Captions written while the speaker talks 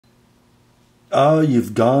Oh,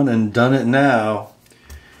 you've gone and done it now.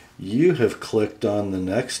 You have clicked on the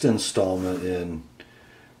next installment in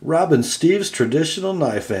Rob and Steve's Traditional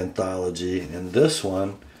Knife Anthology. And this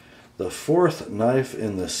one, the fourth knife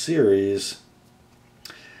in the series.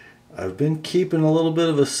 I've been keeping a little bit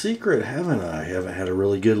of a secret, haven't I? I haven't had a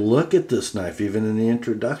really good look at this knife, even in the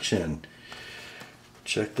introduction.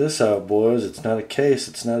 Check this out, boys. It's not a case.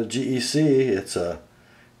 It's not a GEC. It's a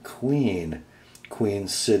Queen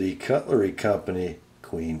City Cutlery Company.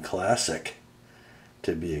 Queen Classic,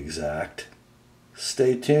 to be exact.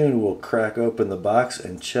 Stay tuned. We'll crack open the box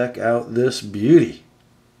and check out this beauty.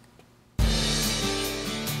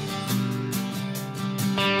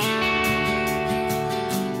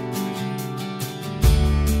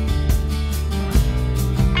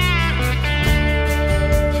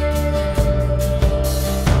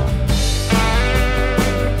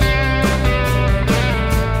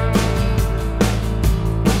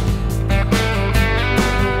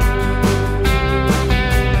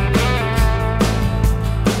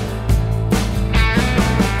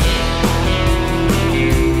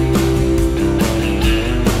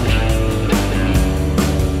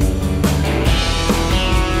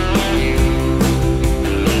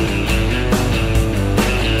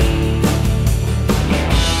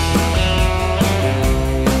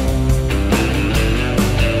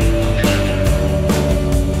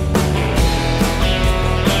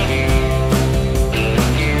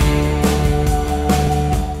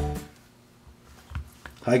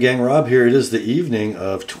 Hi gang, Rob here. It is the evening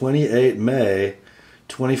of 28 May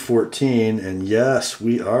 2014, and yes,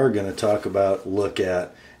 we are going to talk about, look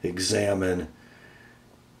at, examine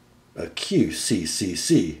a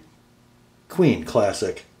QCCC Queen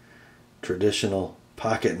Classic Traditional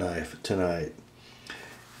Pocket Knife tonight.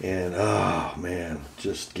 And oh man,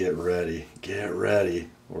 just get ready. Get ready.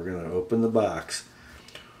 We're going to open the box.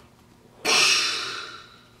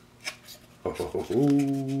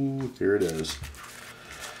 Oh, here it is.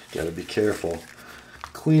 Got to be careful.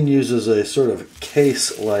 Queen uses a sort of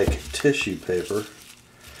case-like tissue paper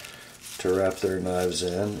to wrap their knives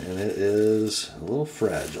in, and it is a little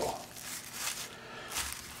fragile.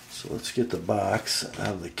 So let's get the box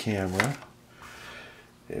out of the camera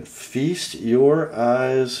and feast your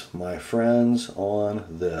eyes, my friends, on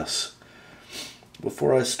this.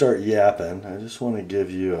 Before I start yapping, I just want to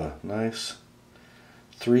give you a nice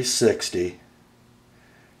 360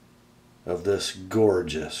 of this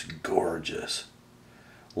gorgeous, gorgeous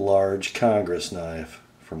large Congress knife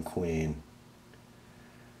from Queen.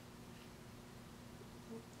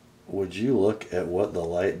 Would you look at what the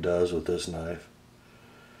light does with this knife?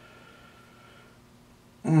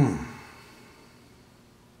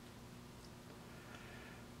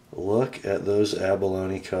 Look at those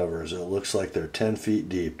abalone covers. It looks like they're 10 feet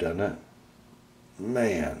deep, doesn't it?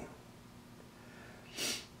 Man.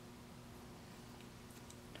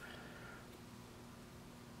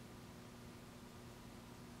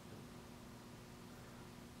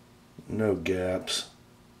 No gaps.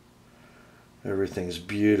 Everything's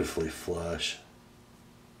beautifully flush.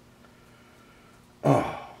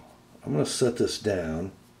 Oh, I'm going to set this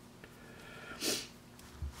down.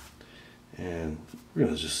 And we're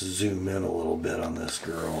going to just zoom in a little bit on this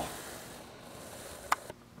girl.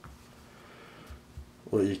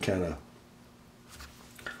 Let you kind of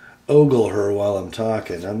ogle her while I'm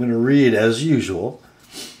talking. I'm going to read, as usual,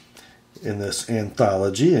 in this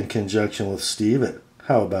anthology in conjunction with Steve at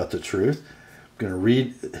How About the Truth. I'm going to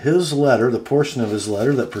read his letter, the portion of his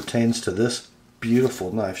letter that pertains to this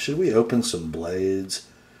beautiful knife. Should we open some blades,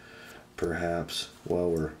 perhaps, while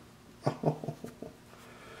we're...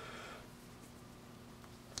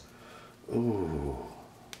 Ooh.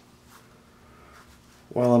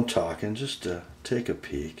 While I'm talking, just take a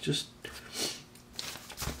peek. Just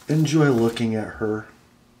enjoy looking at her.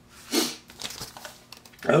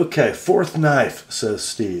 Okay, fourth knife, says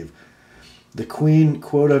Steve. The Queen,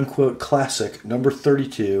 quote-unquote, Classic, number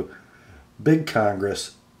 32, Big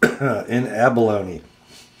Congress, in abalone.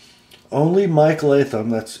 Only Mike Latham,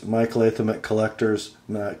 that's Mike Latham at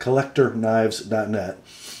collectorknives.net,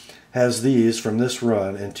 has these from this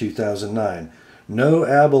run in 2009. No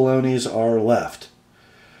abalones are left.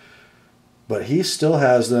 But he still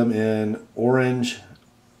has them in orange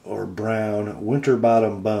or brown, winter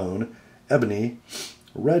bottom bone, ebony,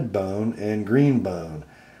 red bone, and green bone.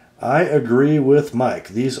 I agree with Mike.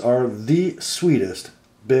 These are the sweetest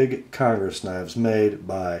big Congress knives made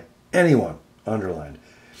by anyone, underlined.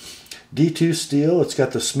 D2 steel, it's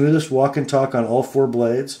got the smoothest walk and talk on all four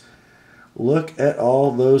blades. Look at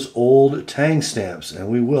all those old tang stamps, and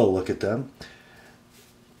we will look at them.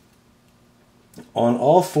 On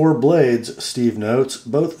all four blades, Steve notes,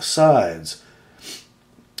 both sides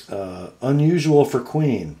Unusual for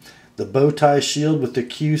Queen. The bow tie shield with the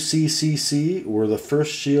QCCC were the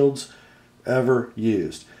first shields ever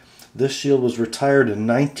used. This shield was retired in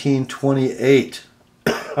 1928.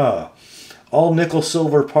 All nickel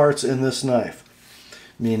silver parts in this knife,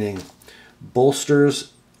 meaning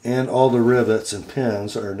bolsters and all the rivets and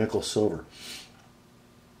pins are nickel silver.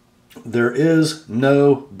 There is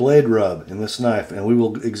no blade rub in this knife, and we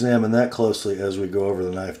will examine that closely as we go over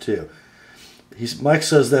the knife too. Mike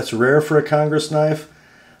says that's rare for a Congress knife.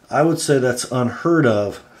 I would say that's unheard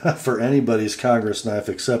of for anybody's Congress knife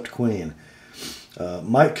except Queen.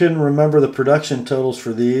 Mike couldn't remember the production totals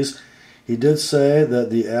for these. He did say that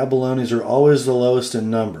the abalones are always the lowest in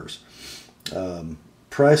numbers.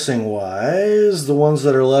 Pricing wise, the ones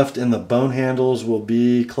that are left in the bone handles will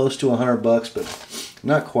be close to $100, but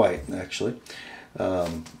not quite actually.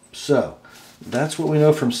 So that's what we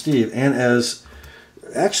know from Steve. And as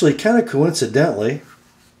actually kind of coincidentally,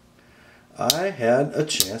 I had a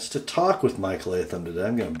chance to talk with Mike Latham today.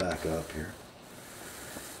 I'm going to back up here.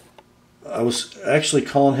 I was actually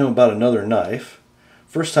calling him about another knife.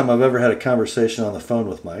 First time I've ever had a conversation on the phone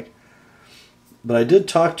with Mike. But I did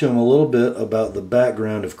talk to him a little bit about the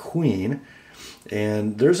background of Queen.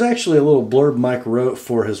 And there's actually a little blurb Mike wrote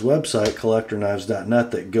for his website,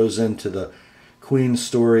 collectorknives.net, that goes into the Queen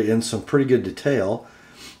story in some pretty good detail.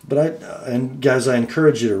 And guys, I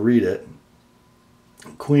encourage you to read it.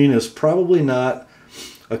 Queen is probably not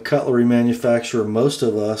a cutlery manufacturer most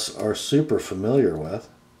of us are super familiar with.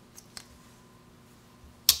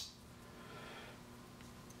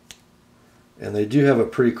 And they do have a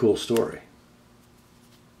pretty cool story.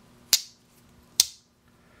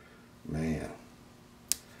 Man.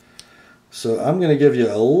 So I'm going to give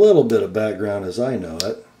you a little bit of background as I know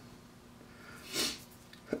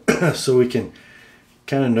it, so we can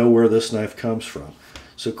kind of know where this knife comes from.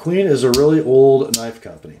 So Queen is a really old knife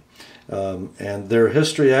company, and their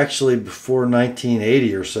history actually before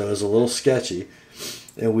 1980 or so is a little sketchy,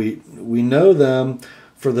 and we know them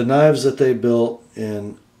for the knives that they built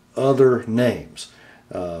in other names.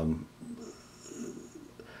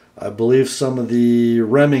 I believe some of the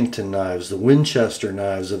Remington knives, the Winchester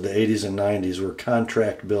knives of the 80s and 90s were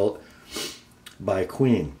contract built by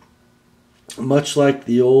Queen. Much like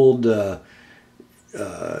the old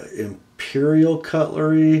Imperial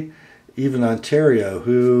Cutlery, even Ontario,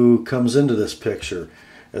 who comes into this picture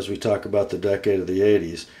as we talk about the decade of the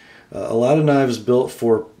 80s. A lot of knives built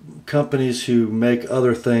for companies who make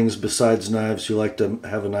other things besides knives, who like to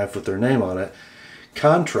have a knife with their name on it,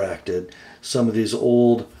 contracted some of these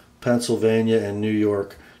old Pennsylvania and New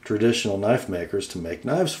York traditional knife makers to make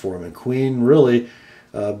knives for them. And Queen really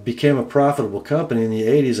became a profitable company in the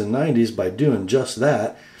 80s and 90s by doing just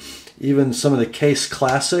that. Even some of the case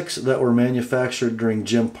classics that were manufactured during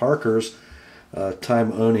Jim Parker's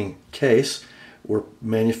time owning case were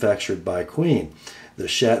manufactured by Queen. The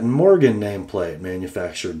Shatton Morgan nameplate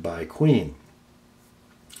manufactured by Queen.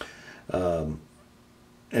 And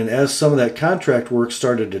as some of that contract work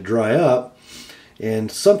started to dry up,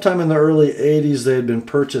 and sometime in the early 80s they had been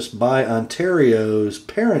purchased by Ontario's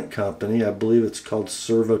parent company. I believe it's called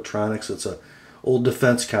Servotronics. It's an old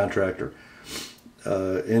defense contractor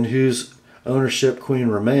in whose ownership Queen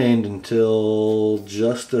remained until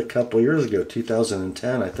just a couple of years ago,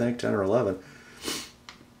 2010 I think, 10 or 11.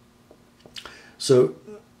 So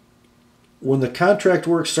when the contract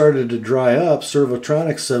work started to dry up,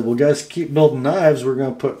 Servotronics said, well guys, keep building knives, we're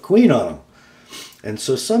going to put Queen on them. And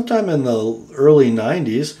so sometime in the early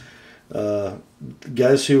 90s,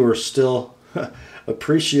 guys who were still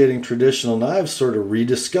appreciating traditional knives sort of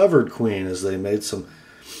rediscovered Queen, as they made some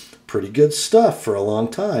pretty good stuff for a long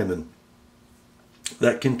time. And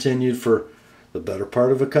that continued for the better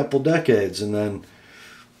part of a couple decades. And then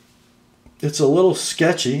it's a little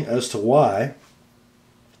sketchy as to why,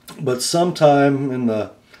 but sometime in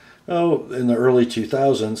the early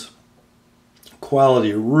 2000s,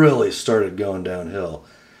 quality really started going downhill.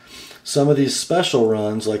 Some of these special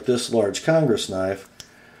runs, like this large Congress knife,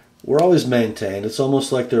 were always maintained. It's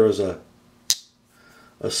almost like there was a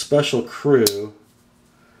special crew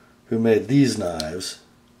who made these knives,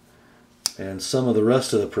 and some of the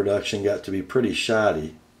rest of the production got to be pretty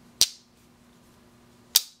shoddy.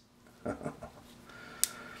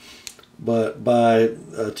 But by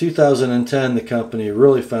 2010, the company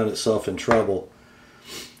really found itself in trouble.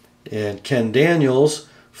 And Ken Daniels,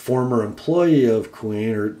 former employee of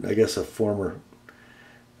Queen, or I guess a former,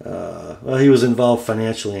 well, he was involved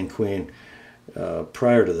financially in Queen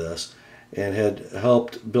prior to this, and had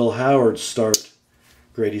helped Bill Howard start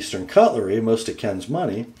Great Eastern Cutlery, most of Ken's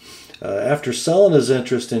money. After selling his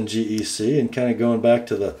interest in GEC and kind of going back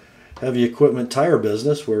to the heavy equipment tire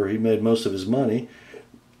business where he made most of his money,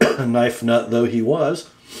 knife nut though he was.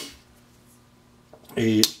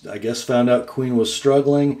 He, I guess, found out Queen was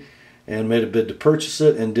struggling and made a bid to purchase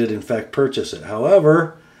it, and did in fact purchase it.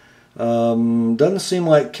 However, doesn't seem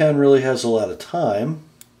like Ken really has a lot of time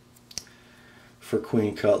for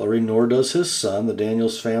Queen Cutlery, nor does his son. The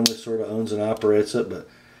Daniels family sort of owns and operates it, but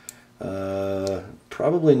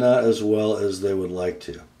probably not as well as they would like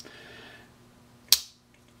to.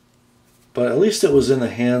 But at least it was in the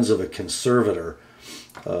hands of a conservator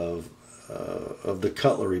of the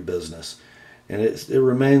cutlery business. And it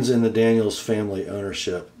remains in the Daniels family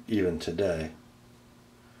ownership even today.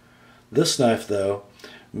 This knife, though,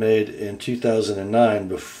 made in 2009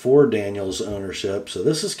 before Daniels ownership. So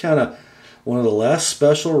this is kind of one of the last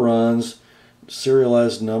special runs,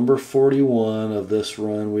 serialized number 41 of this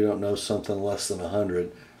run. We don't know, something less than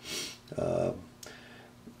 100.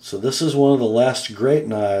 So this is one of the last great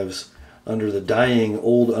knives under the dying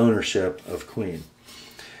old ownership of Queen.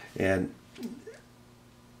 And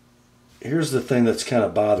here's the thing that's kind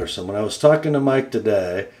of bothersome. When I was talking to Mike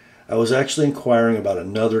today, I was actually inquiring about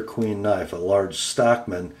another Queen knife, a large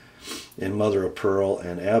Stockman in mother of pearl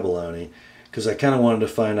and abalone, because I kind of wanted to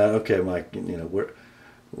find out, okay, Mike, you know,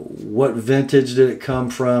 what vintage did it come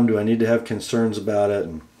from? Do I need to have concerns about it?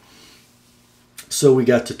 And so we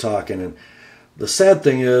got to talking, and the sad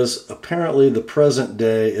thing is, apparently the present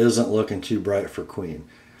day isn't looking too bright for Queen.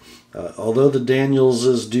 Although the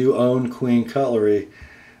Danielses do own Queen Cutlery,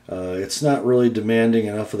 it's not really demanding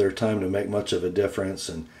enough of their time to make much of a difference,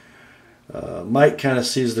 and Mike kind of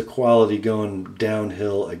sees the quality going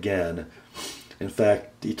downhill again. In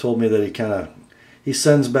fact, he told me that he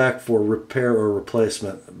sends back for repair or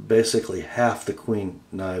replacement basically half the Queen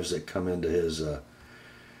knives that come into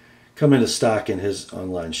stock in his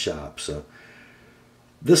online shop. So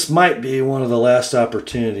this might be one of the last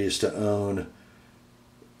opportunities to own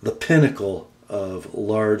the pinnacle of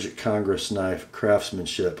large Congress knife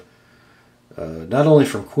craftsmanship, not only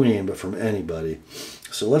from Queen, but from anybody.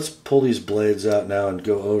 So let's pull these blades out now and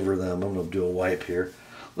go over them. I'm going to do a wipe here.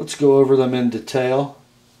 Let's go over them in detail.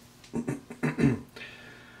 You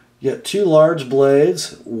got two large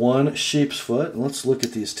blades, one sheep's foot. And let's look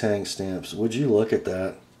at these tang stamps. Would you look at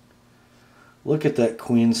that? Look at that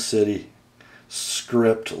Queen City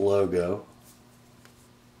script logo.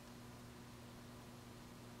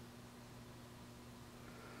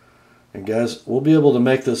 And guys, we'll be able to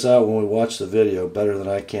make this out when we watch the video better than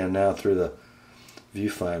I can now through the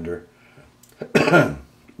viewfinder.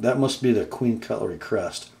 That must be the Queen Cutlery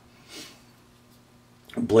crest.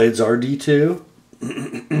 Blades are D2.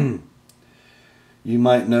 You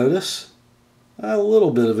might notice a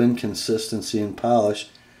little bit of inconsistency in polish.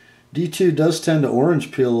 D2 does tend to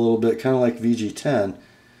orange peel a little bit, kind of like VG10.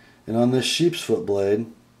 And on this sheep's foot blade,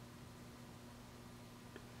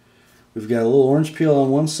 we've got a little orange peel on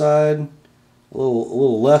one side, a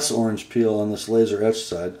little less orange peel on this laser etched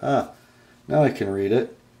side. Now I can read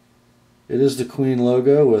it. It is the Queen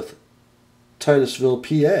logo with Titusville,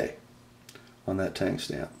 PA on that tang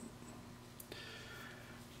stamp.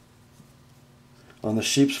 On the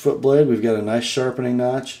sheep's foot blade, we've got a nice sharpening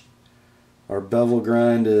notch. Our bevel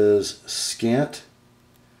grind is scant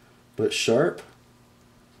but sharp,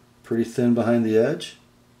 pretty thin behind the edge.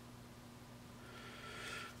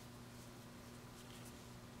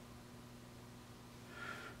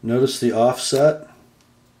 Notice the offset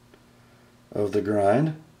of the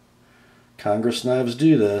grind. Congress knives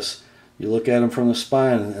do this. You look at them from the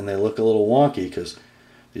spine and they look a little wonky because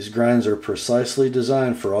these grinds are precisely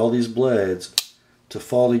designed for all these blades to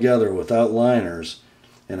fall together without liners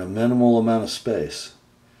in a minimal amount of space.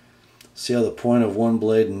 See how the point of one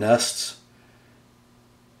blade nests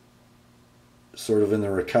sort of in the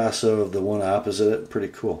ricasso of the one opposite it? Pretty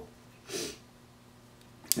cool.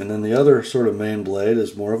 And then the other sort of main blade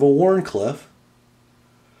is more of a Warncliffe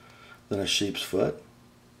than a sheep's foot.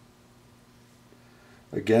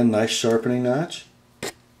 Again, nice sharpening notch.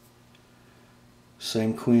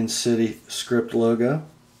 Same Queen City script logo.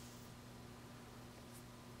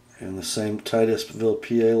 And the same Titusville,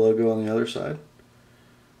 PA logo on the other side.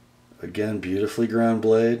 Again, beautifully ground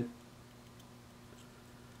blade.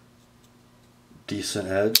 Decent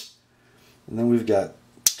edge. And then we've got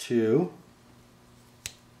two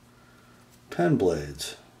pen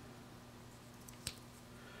blades.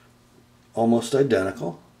 Almost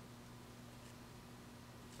identical.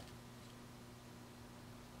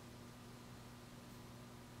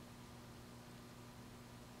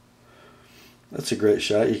 That's a great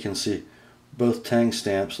shot. You can see both tang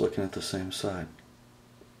stamps looking at the same side.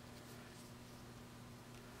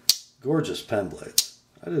 Gorgeous pen blades.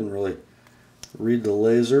 I didn't really read the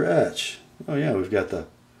laser etch. Oh yeah, we've got the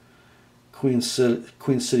Queen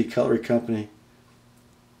City Cutlery Company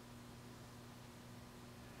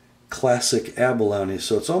Classic Abalone.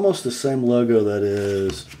 So it's almost the same logo that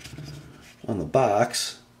is on the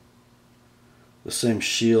box. The same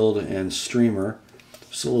shield and streamer.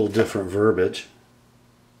 Just a little different verbiage.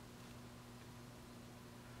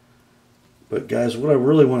 But guys, what I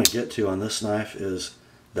really want to get to on this knife is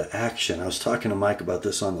the action. I was talking to Mike about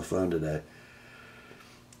this on the phone today.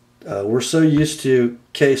 We're so used to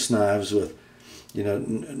case knives with, you know,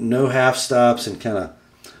 no half stops and kind of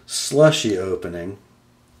slushy opening.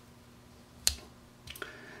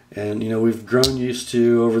 And, you know, we've grown used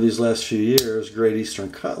to, over these last few years, Great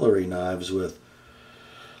Eastern cutlery knives with,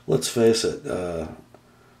 let's face it,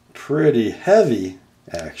 pretty heavy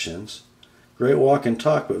actions. Great walk and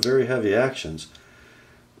talk, but very heavy actions.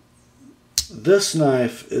 This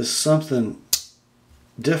knife is something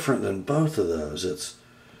different than both of those. It's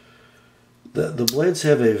the blades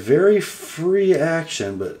have a very free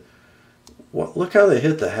action, but look how they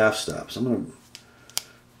hit the half stops. And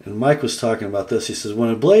Mike was talking about this. He says when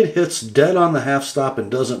a blade hits dead on the half stop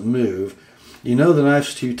and doesn't move, you know the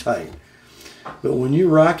knife's too tight. But when you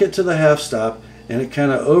rock it to the half stop and it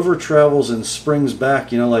kind of over travels and springs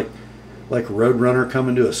back, you know, like Roadrunner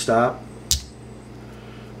coming to a stop,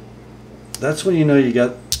 that's when you know you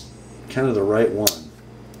got kind of the right one.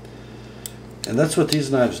 And that's what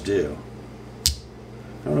these knives do.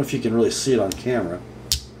 I don't know if you can really see it on camera.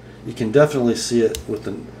 You can definitely see it with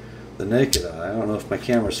the naked eye. I don't know if my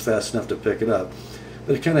camera's fast enough to pick it up.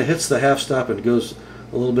 But it kind of hits the half stop and goes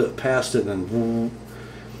a little bit past it, and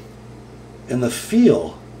the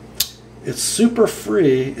feel, it's super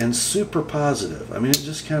free and super positive. I mean, it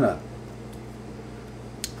just kind of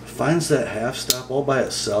finds that half stop all by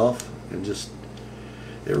itself, and just,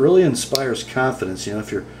 it really inspires confidence. You know,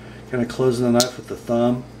 if you're kind of closing the knife with the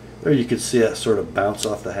thumb, there you could see that sort of bounce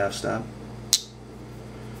off the half stop.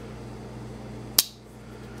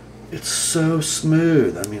 It's so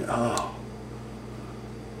smooth. I mean, oh.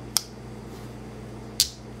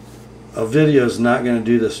 A video is not going to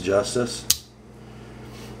do this justice.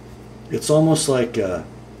 It's almost like if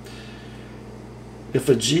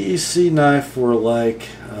a GEC knife were like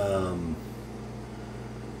a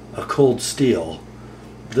cold steel,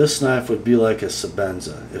 this knife would be like a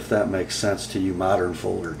Sebenza, if that makes sense to you modern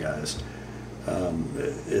folder guys.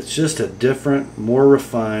 It's just a different, more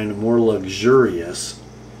refined, more luxurious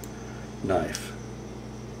knife.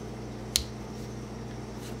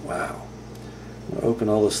 Wow. I'm going to open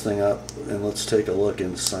all this thing up and let's take a look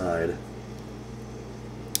inside.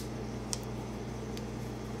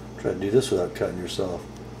 Try to do this without cutting yourself.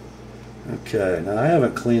 Okay, now I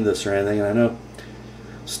haven't cleaned this or anything, and I know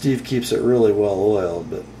Steve keeps it really well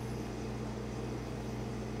oiled, but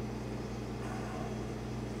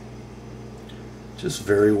just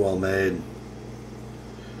very well made.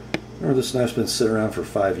 Remember, this knife's been sitting around for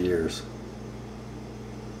 5 years.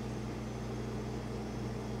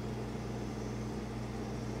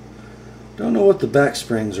 Don't know what the back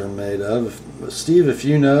springs are made of. Steve, if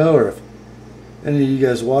you know, or if any of you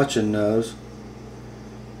guys watching knows,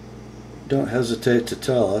 don't hesitate to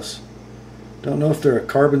tell us. Don't know if they're a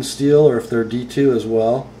carbon steel or if they're D2 as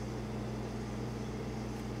well.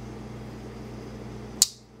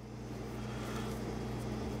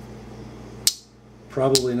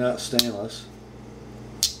 Probably not stainless.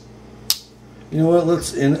 You know what,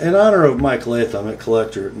 let's, in honor of Mike Latham at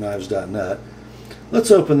collectorknives.net, let's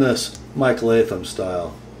open this Mike Latham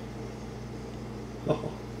style.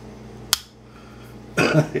 Oh.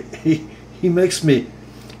 he makes me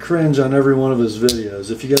cringe on every one of his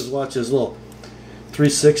videos. If you guys watch his little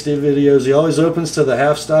 360 videos, he always opens to the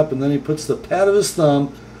half stop and then he puts the pad of his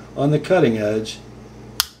thumb on the cutting edge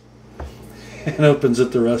and opens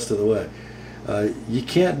it the rest of the way. You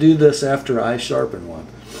can't do this after I sharpen one.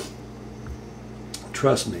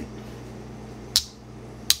 Trust me.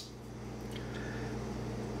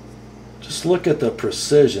 Just look at the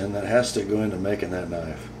precision that has to go into making that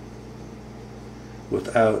knife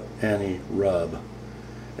without any rub.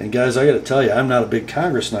 And guys, I got to tell you, I'm not a big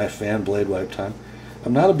Congress knife fan, blade wipe time.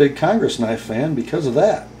 I'm not a big Congress knife fan because of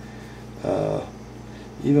that.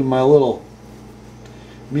 Even my little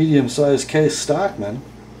medium-sized case Stockman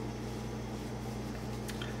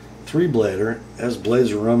 3-blader has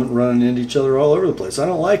blades running into each other all over the place. I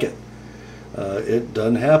don't like it. It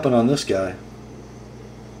doesn't happen on this guy.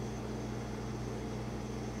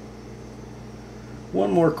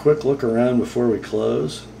 One more quick look around before we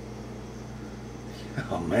close.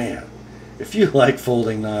 Oh man, if you like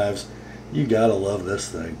folding knives, you gotta love this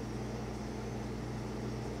thing.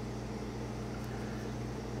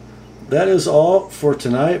 that is all for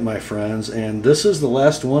tonight, my friends, and this is the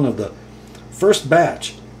last one of the first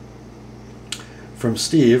batch from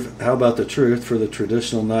Steve, How About the Truth, for the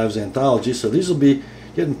Traditional Knives Anthology. So these will be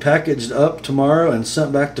getting packaged up tomorrow and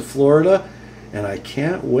sent back to Florida, and I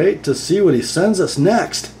can't wait to see what he sends us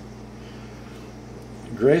next.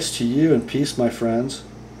 Grace to you and peace, my friends,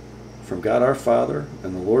 from God our Father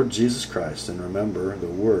and the Lord Jesus Christ. And remember, the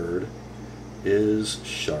word is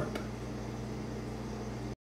sharp.